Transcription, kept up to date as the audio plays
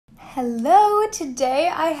Hello, today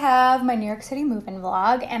I have my New York City Moving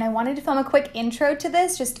vlog and I wanted to film a quick intro to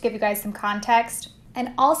this just to give you guys some context.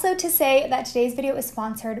 And also to say that today's video is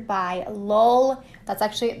sponsored by Lol. That's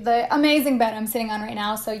actually the amazing bed I'm sitting on right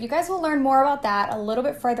now. So you guys will learn more about that a little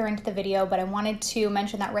bit further into the video, but I wanted to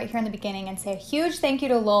mention that right here in the beginning and say a huge thank you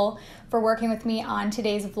to Lol for working with me on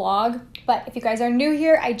today's vlog. But if you guys are new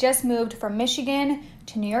here, I just moved from Michigan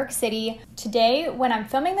to New York City. Today, when I'm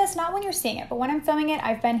filming this, not when you're seeing it, but when I'm filming it,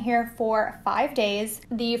 I've been here for 5 days.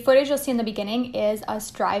 The footage you'll see in the beginning is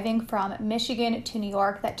us driving from Michigan to New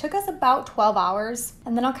York. That took us about 12 hours.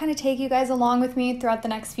 And then I'll kind of take you guys along with me throughout the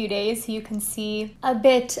next few days so you can see a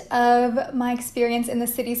bit of my experience in the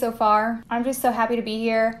city so far. I'm just so happy to be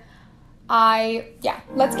here.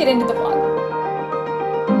 Let's get into the vlog.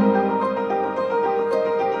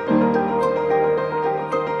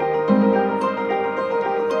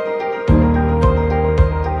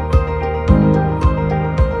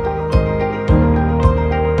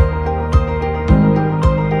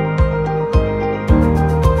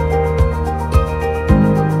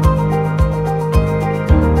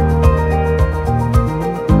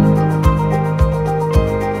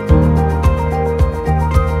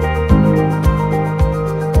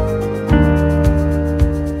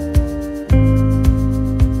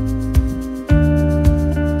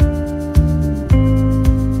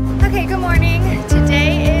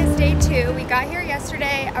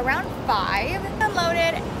 Around 5,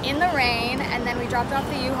 unloaded in the rain, and then we dropped off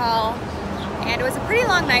the U-Haul, and it was a pretty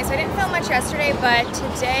long night, so I didn't film much yesterday, but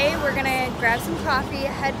today we're gonna grab some coffee,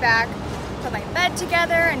 head back, put my bed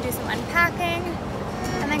together, and do some unpacking,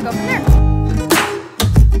 and then go from there.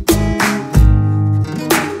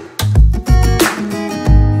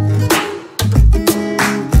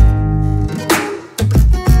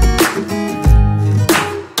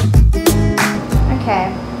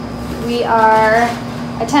 We are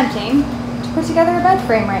attempting to put together a bed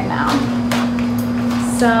frame right now.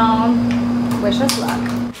 So, wish us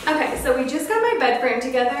luck. Okay, so we just got my bed frame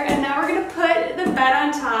together and now we're gonna put the bed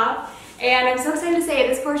on top. And I'm so excited to say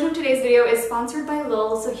this portion of today's video is sponsored by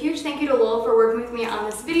Lol. So huge thank you to Lol for working with me on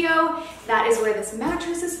this video. That is where this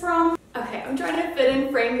mattress is from. Okay, I'm trying to fit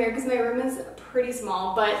in frame here because my room is pretty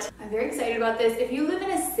small, but I'm very excited about this. If you live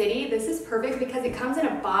in a city, this is perfect because it comes in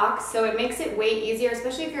a box, so it makes it way easier,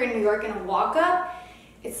 especially if you're in New York in a walk-up.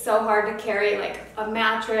 It's so hard to carry like a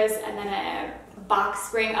mattress and then a box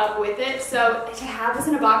spring up with it. So to have this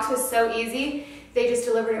in a box was so easy. They just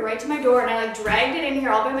delivered it right to my door and I like dragged it in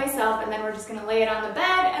here all by myself, and then we're just gonna lay it on the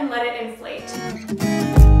bed and let it inflate.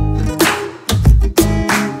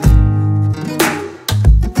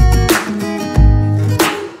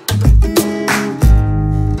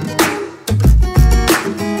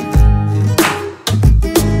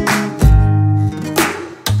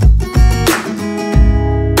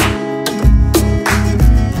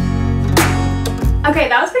 Okay,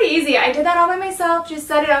 that was pretty easy. I did that all by myself, just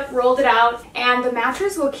set it up, rolled it out, and the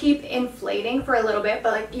mattress will keep inflating for a little bit,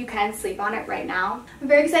 but like you can sleep on it right now. I'm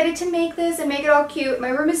very excited to make this and make it all cute. My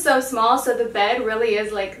room is so small, so the bed really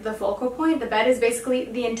is like the focal point. The bed is basically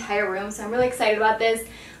the entire room, so I'm really excited about this.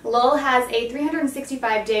 Lol has a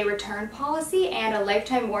 365-day return policy and a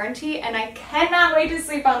lifetime warranty, and I cannot wait to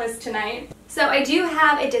sleep on this tonight. So I do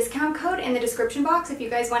have a discount code in the description box if you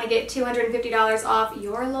guys want to get $250 off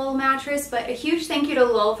your Lol mattress, but a huge thank you to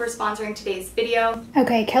Lol for sponsoring today's video.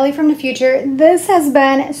 Okay, Kelly from the future, this has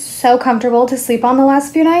been so comfortable to sleep on the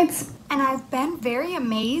last few nights. And I've been very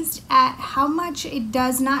amazed at how much it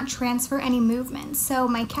does not transfer any movement. So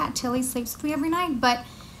my cat Tilly sleeps with me every night, but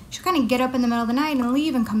she'll kind of get up in the middle of the night and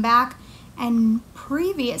leave and come back. And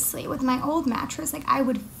previously with my old mattress, like I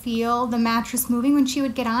would feel the mattress moving when she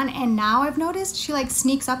would get on, and now I've noticed she like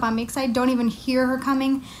sneaks up on me because I don't even hear her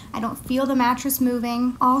coming. I don't feel the mattress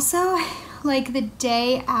moving. Also, like the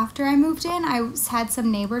day after I moved in, I had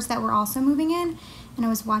some neighbors that were also moving in, and I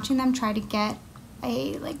was watching them try to get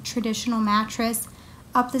a like traditional mattress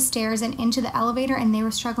up the stairs and into the elevator, and they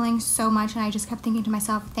were struggling so much, and I just kept thinking to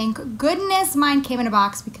myself, thank goodness mine came in a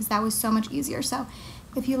box because that was so much easier. So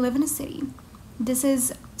if you live in a city, this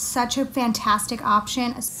is such a fantastic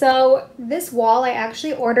option. So this wall I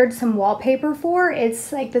actually ordered some wallpaper for.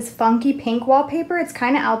 It's like this funky pink wallpaper. It's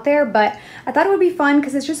kind of out there, but I thought it would be fun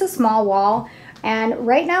because it's just a small wall. And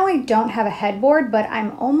right now I don't have a headboard, but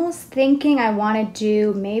I'm almost thinking I want to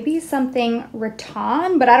do maybe something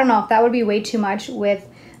rattan, but I don't know if that would be way too much with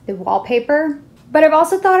the wallpaper. But I've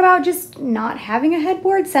also thought about just not having a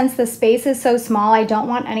headboard since the space is so small. I don't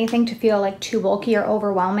want anything to feel like too bulky or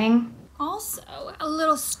overwhelming. Also, a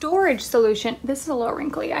little storage solution. This is a little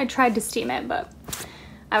wrinkly. I tried to steam it, but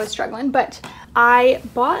I was struggling. But I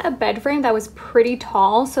bought a bed frame that was pretty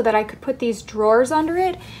tall so that I could put these drawers under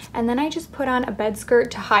it, and then I just put on a bed skirt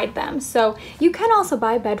to hide them. So you can also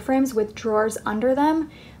buy bed frames with drawers under them,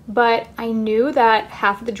 but I knew that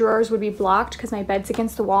half of the drawers would be blocked because my bed's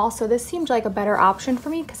against the wall, so this seemed like a better option for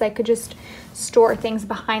me because I could just store things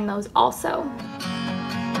behind those also.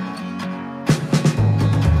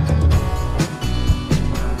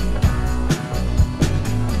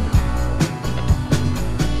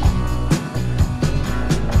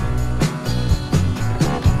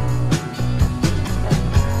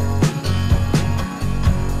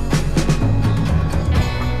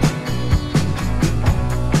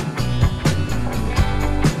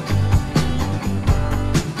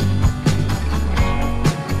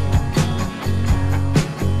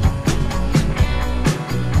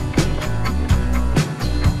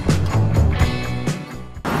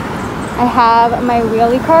 I have my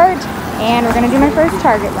wheelie cart and we're gonna do my first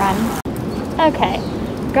Target run. Okay,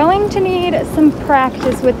 going to need some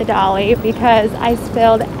practice with the dolly because I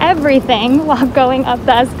spilled everything while going up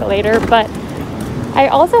the escalator, but I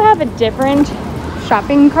also have a different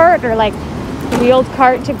shopping cart or like wheeled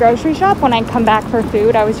cart to grocery shop when I come back for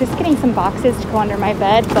food. I was just getting some boxes to go under my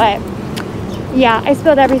bed, but yeah, I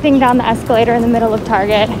spilled everything down the escalator in the middle of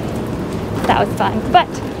Target. That was fun, but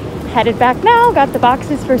headed back now, got the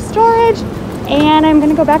boxes for storage, and I'm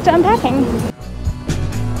gonna go back to unpacking.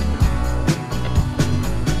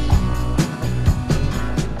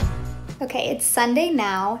 Okay, it's Sunday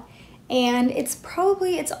now, and it's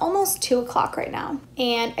almost 2 o'clock right now.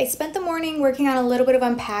 And I spent the morning working on a little bit of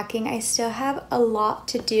unpacking. I still have a lot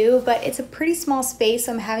to do, but it's a pretty small space,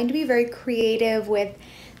 so I'm having to be very creative with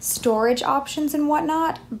storage options and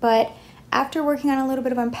whatnot. But after working on a little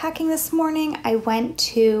bit of unpacking this morning, I went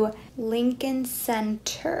to Lincoln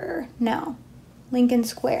Square.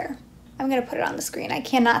 I'm gonna put it on the screen. I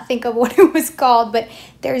cannot think of what it was called, but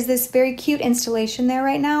there's this very cute installation there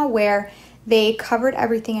right now where they covered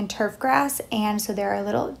everything in turf grass, and so there are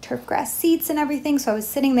little turf grass seats and everything. So I was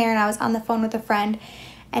sitting there and I was on the phone with a friend,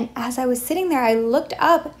 and as I was sitting there, I looked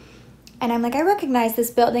up and I'm like, I recognize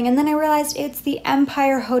this building, and then I realized it's the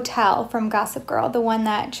Empire Hotel from Gossip Girl, the one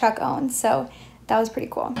that Chuck owns, so that was pretty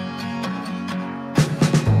cool.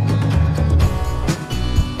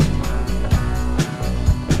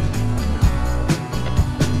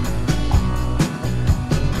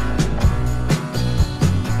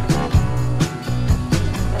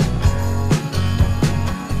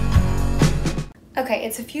 Okay,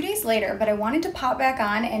 it's a few days later, but I wanted to pop back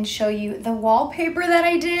on and show you the wallpaper that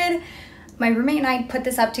I did. My roommate and I put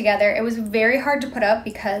this up together. It was very hard to put up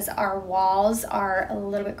because our walls are a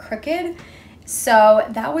little bit crooked. So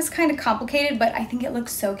that was kind of complicated, but I think it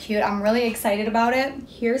looks so cute. I'm really excited about it.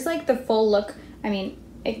 Here's like the full look. I mean,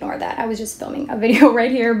 ignore that. I was just filming a video right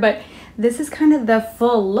here, but this is kind of the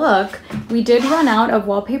full look. We did run out of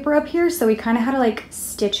wallpaper up here, so we kind of had to like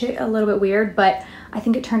stitch it a little bit weird, but I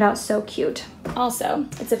think it turned out so cute. Also,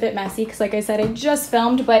 it's a bit messy because like I said, I just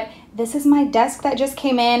filmed, but this is my desk that just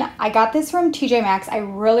came in. I got this from TJ Maxx. I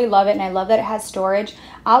really love it, and I love that it has storage.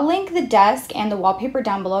 I'll link the desk and the wallpaper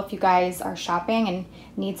down below if you guys are shopping and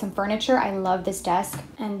need some furniture. I love this desk.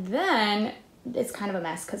 And then it's kind of a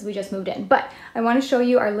mess because we just moved in, but I want to show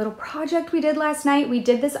you our little project we did last night. We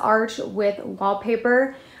did this arch with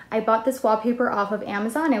wallpaper. I bought this wallpaper off of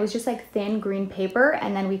Amazon. It was just like thin green paper,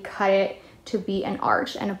 and then we cut it to be an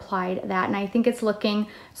arch and applied that, and I think it's looking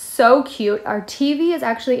so cute. Our TV is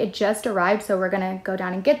actually, it just arrived, so we're gonna go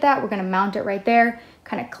down and get that. We're gonna mount it right there,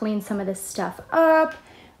 kind of clean some of this stuff up.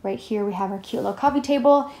 Right here we have our cute little coffee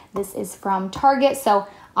table. This is from Target, so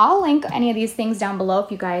I'll link any of these things down below if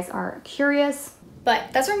you guys are curious.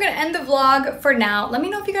 But that's where I'm gonna end the vlog for now. Let me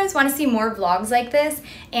know if you guys wanna see more vlogs like this,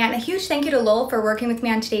 and a huge thank you to Lowell for working with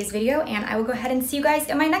me on today's video, and I will go ahead and see you guys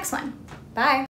in my next one. Bye.